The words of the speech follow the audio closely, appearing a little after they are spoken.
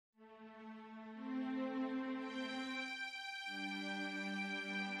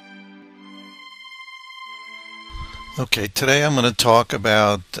Okay, today I'm going to talk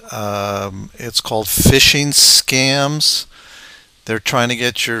about it's called phishing scams. They're trying to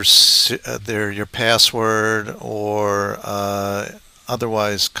get your password or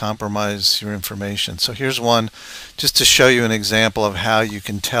otherwise compromise your information. So here's one just to show you an example of how you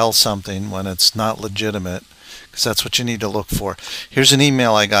can tell something when it's not legitimate, because that's what you need to look for. Here's an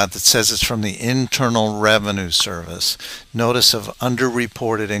email I got that says it's from the Internal Revenue Service. Notice of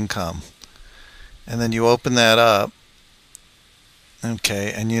underreported income. And then you open that up.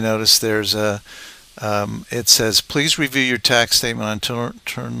 Okay, and you notice there's it says, please review your tax statement on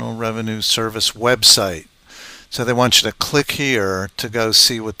Internal Revenue Service website. So they want you to click here to go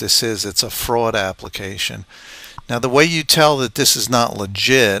see what this is. It's a fraud application. Now the way you tell that this is not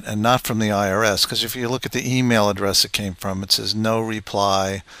legit and not from the IRS, because if you look at the email address it came from, it says no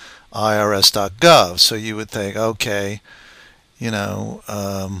reply irs.gov. So you would think, okay, you know,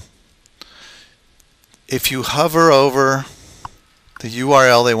 if you hover over the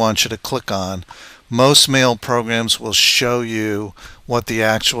URL they want you to click on, most mail programs will show you what the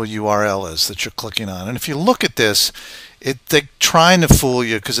actual URL is that you're clicking on. And if you look at this, they're trying to fool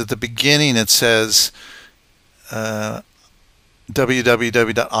you, because at the beginning it says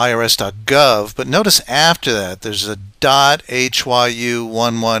www.irs.gov, but notice after that there's a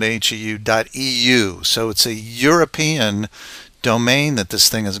 .hyu11heu.eu. So it's a European domain that this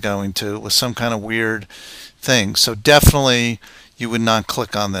thing is going to with some kind of weird thing. So definitely you would not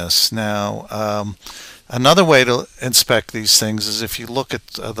click on this. Now, another way to inspect these things is if you look at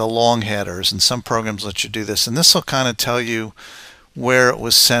the long headers, and some programs let you do this, and this will kind of tell you where it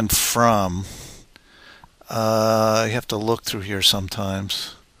was sent from. You have to look through here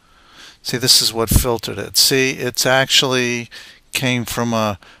sometimes. See, this is what filtered it. See, it's actually came from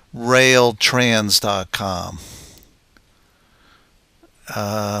a railtrans.com.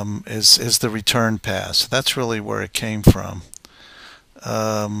 Is the return pass. That's really where it came from.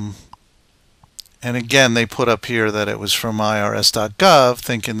 And again, they put up here that it was from irs.gov,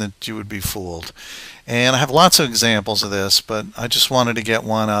 thinking that you would be fooled. And I have lots of examples of this, but I just wanted to get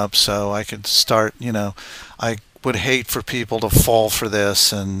one up so I could start, I would hate for people to fall for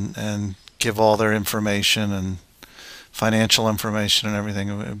this and give all their information and financial information and everything.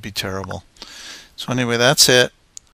 It would be terrible. So anyway, that's it.